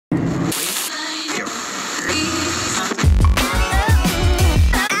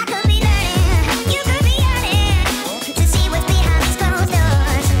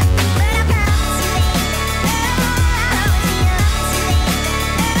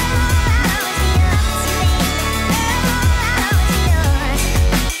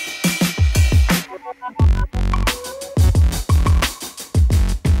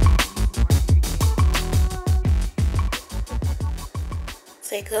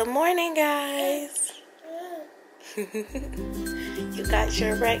Good morning, guys. You got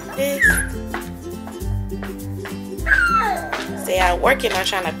your breakfast? Say I'm working on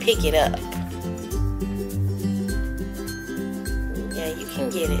trying to pick it up. Yeah, you can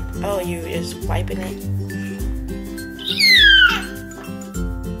get it. Oh, you just wiping it?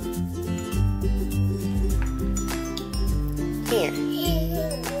 Here.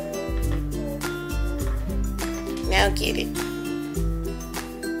 Now get it.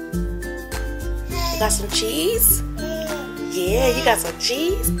 You got some cheese? Yeah, you got some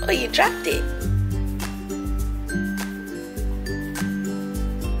cheese? Oh, you dropped it.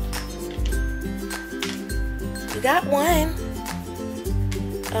 You got one.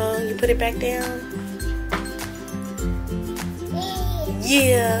 Oh, you put it back down?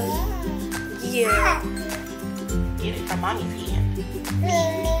 Yeah. Yeah. Get it from mommy's hand.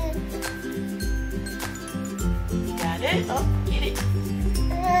 You got it? Oh, get it.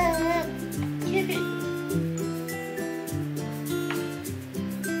 Get it.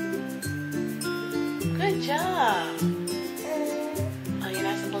 Good job. Oh, you're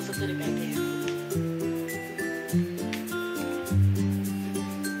not supposed to put it back down.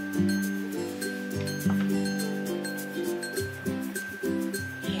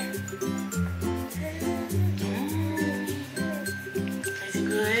 Here. Is it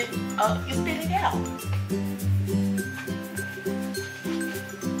good? Oh, you spit it out.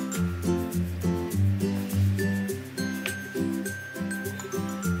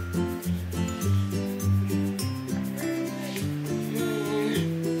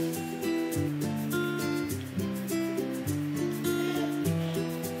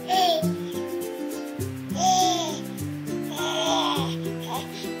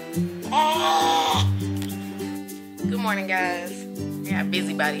 Good morning, guys. We got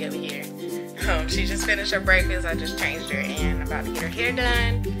Busybody over here. She just finished her breakfast. I just changed her and I'm about to get her hair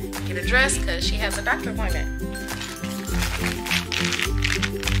done, get her dressed because she has a doctor appointment.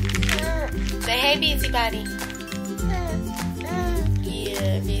 Say hey, Busybody.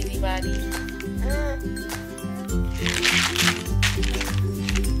 Yeah, Busybody.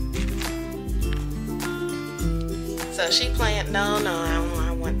 So she playing. No,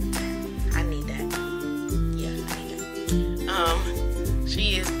 I need that. Yeah, I need that.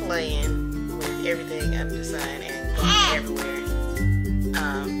 She is playing with everything under the sun and going everywhere.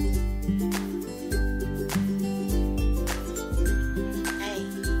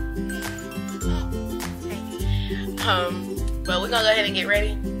 But we're gonna go ahead and get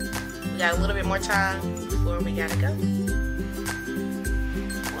ready. We got a little bit more time before we gotta go.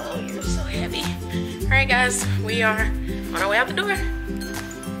 Whoa, you're so heavy. All right, guys, we are on our way out the door.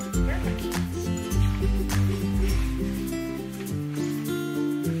 Where are my keys?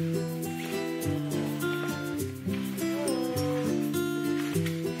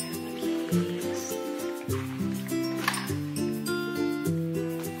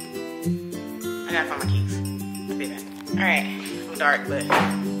 I gotta find my keys. I'll be back. All right, I'm dark, but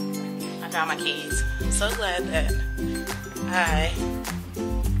I found my keys. I'm so glad that I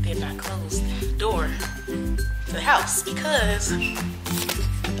did not close the door to the house because,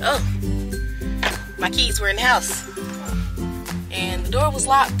 oh, my keys were in the house and the door was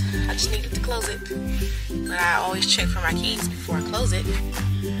locked. I just needed to close it, but I always check for my keys before I close it.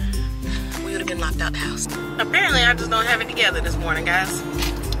 We would have been locked out the house. Apparently, I just don't have it together this morning, guys.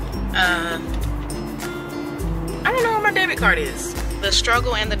 I don't know where my debit card is. The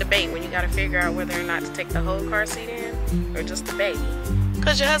struggle and the debate when you gotta figure out whether or not to take the whole car seat in or just the baby.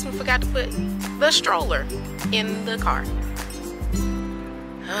 Because your husband forgot to put the stroller in the car.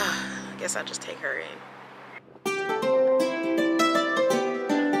 I guess I'll just take her in.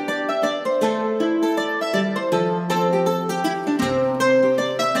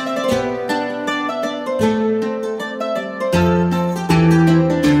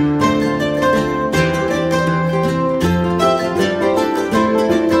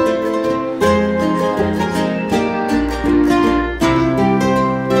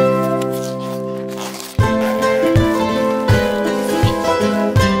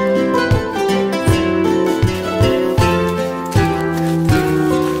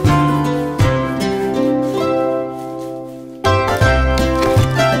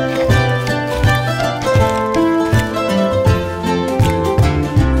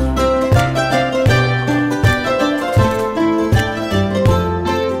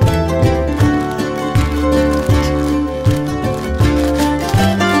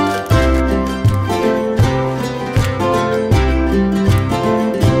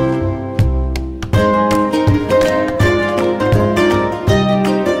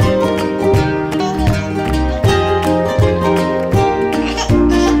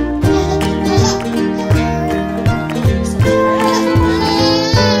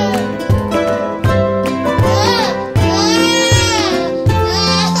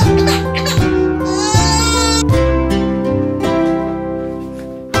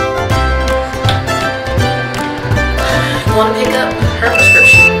 going to pick up her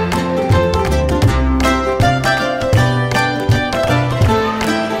prescription.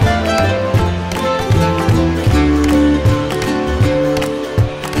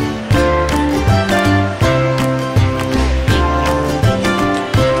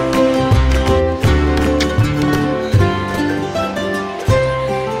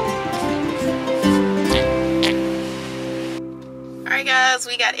 Alright guys,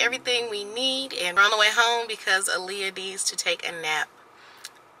 we got everything we need and we're on the way home because Aaliyah needs to take a nap.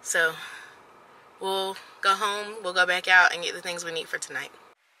 So we'll go home, we'll go back out and get the things we need for tonight.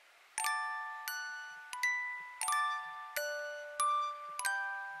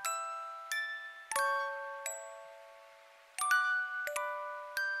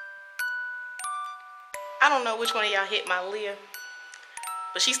 I don't know which one of y'all hit my Aaliyah,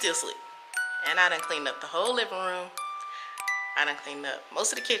 but she's still asleep. And I done cleaned up the whole living room. I done cleaned up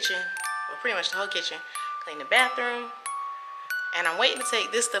most of the kitchen, well, pretty much the whole kitchen. Cleaned the bathroom. And I'm waiting to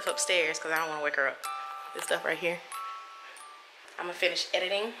take this stuff upstairs because I don't want to wake her up. This stuff right here. I'm going to finish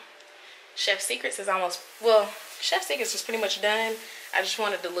editing. Chef Secrets is almost, well, Chef Secrets is pretty much done. I just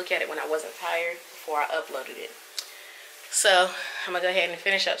wanted to look at it when I wasn't tired before I uploaded it. So I'm going to go ahead and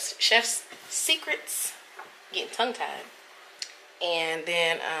finish up Chef's Secrets. Getting tongue-tied. And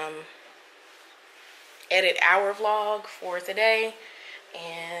then edit our vlog for today,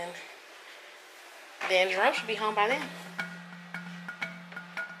 and then Jerome should be home by then.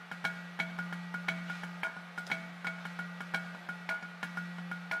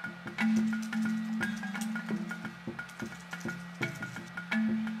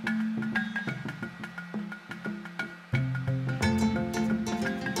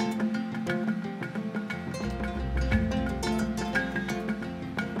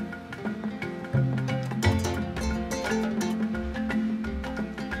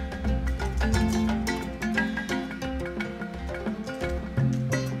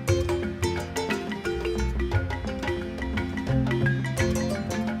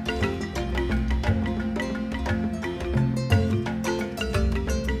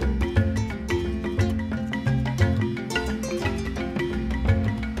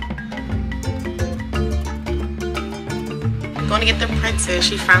 Going to get the princess.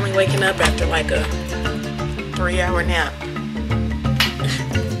 She's finally waking up after like a 3-hour nap.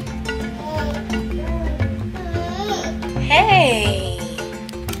 Hey.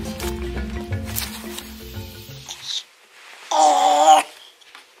 Oh,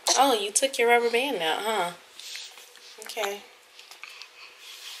 you took your rubber band out, huh? Okay.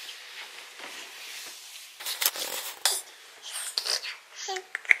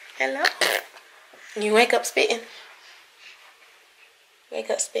 Hello. You wake up spitting. Wake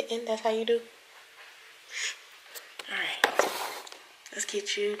up spitting, that's how you do. Alright. Let's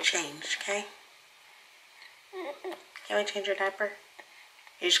get you changed, okay? Can we change your diaper?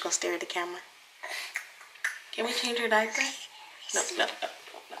 You're just gonna stare at the camera. Can we change your diaper? No, no, no, no.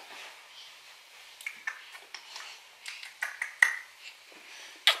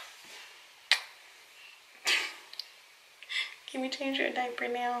 Can we change your diaper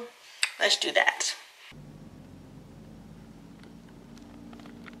now? Let's do that.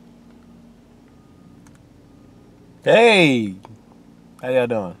 Hey, how y'all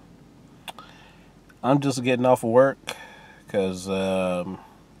doing? I'm just getting off of work because I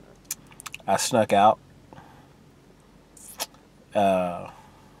snuck out. I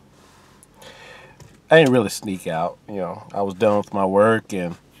didn't really sneak out, you know. I was done with my work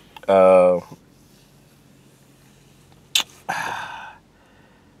and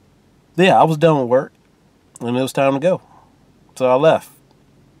yeah, I was done with work and it was time to go. So I left.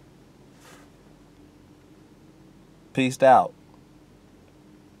 Peaced out.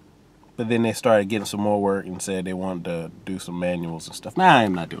 But then they started getting some more work and said they wanted to do some manuals and stuff. Nah,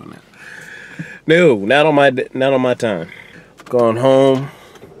 I'm not doing that. No, not on my time. Going home.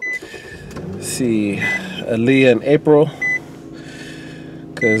 See Aaliyah and April.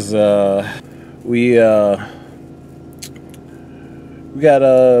 Cause we got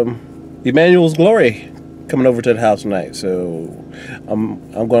Emmanuel's Glory coming over to the house tonight. So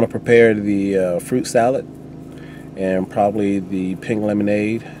I'm gonna prepare the fruit salad and probably the pink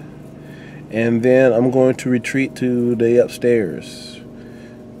lemonade, and then I'm going to retreat to the upstairs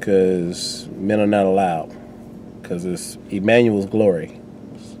because men are not allowed, because it's Emmanuel's Glory.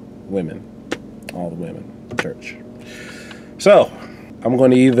 It's women, all the women, church. So I'm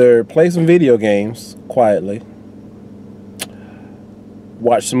going to either play some video games quietly,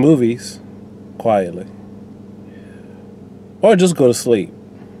 watch some movies quietly, or just go to sleep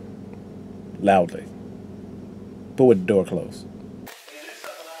loudly, but with the door closed.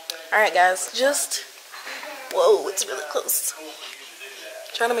 Alright guys, just Whoa, it's really close.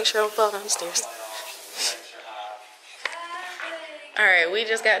 Trying to make sure I don't fall down the stairs. Alright, we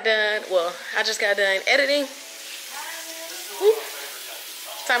just got done. Well, I just got done editing. Woo.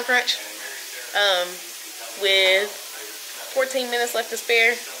 Time crunch. With 14 minutes left to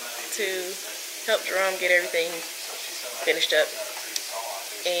spare to help Jerome get everything finished up.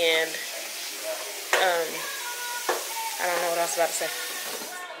 And I don't know what I was about to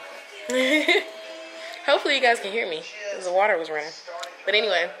say. Hopefully you guys can hear me because the water was running. But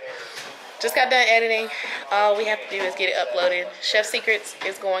anyway, just got done editing. All we have to do is get it uploaded. Chef Secrets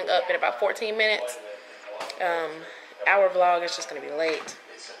is going up in about 14 minutes. Our vlog is just going to be late.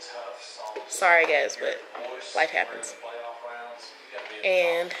 Sorry guys, but life happens.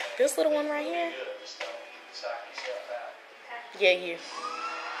 And this little one right here. Yeah, you.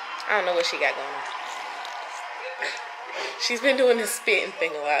 I don't know what she got going on. She's been doing this spitting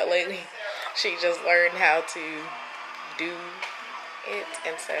thing a lot lately. She just learned how to do it,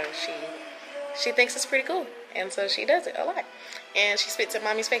 and so she thinks it's pretty cool, and so she does it a lot. And she spits in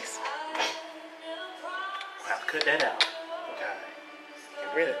mommy's face. We'll have to cut that out. Okay.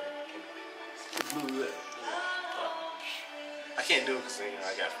 Get rid of it. I can't do it because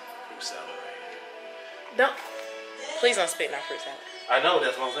I got fruit salad right here. Don't. Please don't spit in our fruit salad. I know,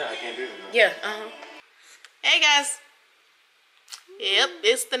 that's what I'm saying. I can't do it. Yeah, Hey guys. Yep,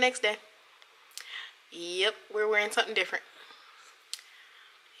 it's the next day. Yep, we're wearing something different.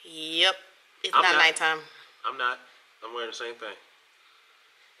 Yep, it's not nighttime. I'm not. I'm wearing the same thing.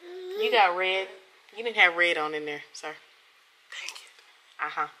 You got red. You didn't have red on in there, sir. Dang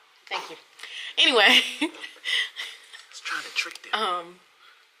it. Thank you. Anyway. I was trying to trick them.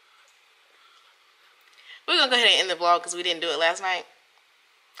 We're gonna go ahead and end the vlog because we didn't do it last night.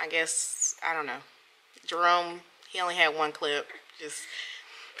 I guess, I don't know. Jerome, he only had one clip. Just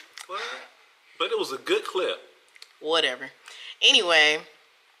what? But it was a good clip. Whatever. Anyway,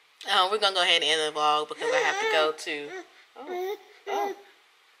 we're gonna go ahead and end the vlog because I have to go to. Okay.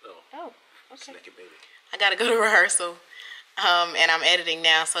 Naked baby. I gotta go to rehearsal, and I'm editing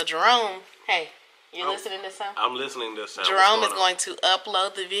now. So Jerome, hey, you listening to something? I'm listening to something. Jerome is going to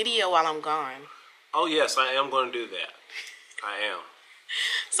upload the video while I'm gone. Oh yes, I am going to do that. I am.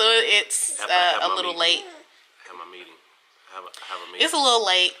 So it's a little late. I have my meeting. I have a meeting. It's a little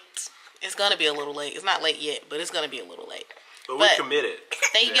late. It's gonna be a little late. It's not late yet, but it's gonna be a little late. But we're committed.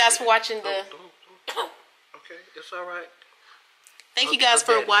 Thank you guys for watching the. Okay, it's all right. Thank you guys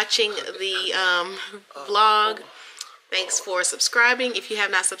for watching the vlog. Thanks for subscribing. If you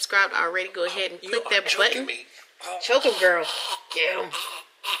have not subscribed already, go ahead and click that button. Choke him, girl. Get him.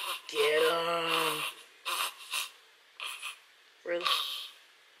 Get him. Really?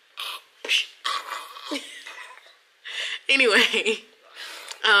 Anyway,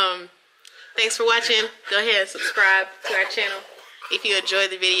 thanks for watching. Go ahead and subscribe to our channel. If you enjoyed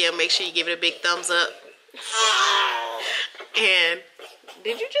the video, make sure you give it a big thumbs up. And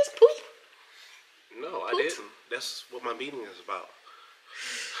did you just poop? No, I didn't. That's what my meeting is about.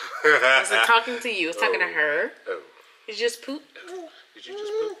 I wasn't talking to you. I was talking to her. Oh. Did you just poop? Did you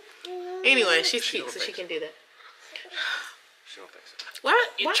just poop? Anyway, she's cute, so she can do that. She don't think so. Why?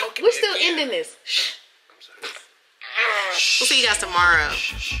 We're still ending this. Shh. I'm sorry. We'll see you guys tomorrow.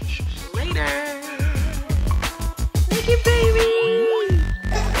 Later. Thank you, baby.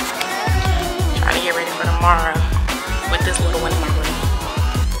 Trying to get ready for tomorrow with this little one in my room.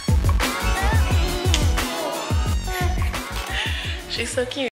 She's so cute.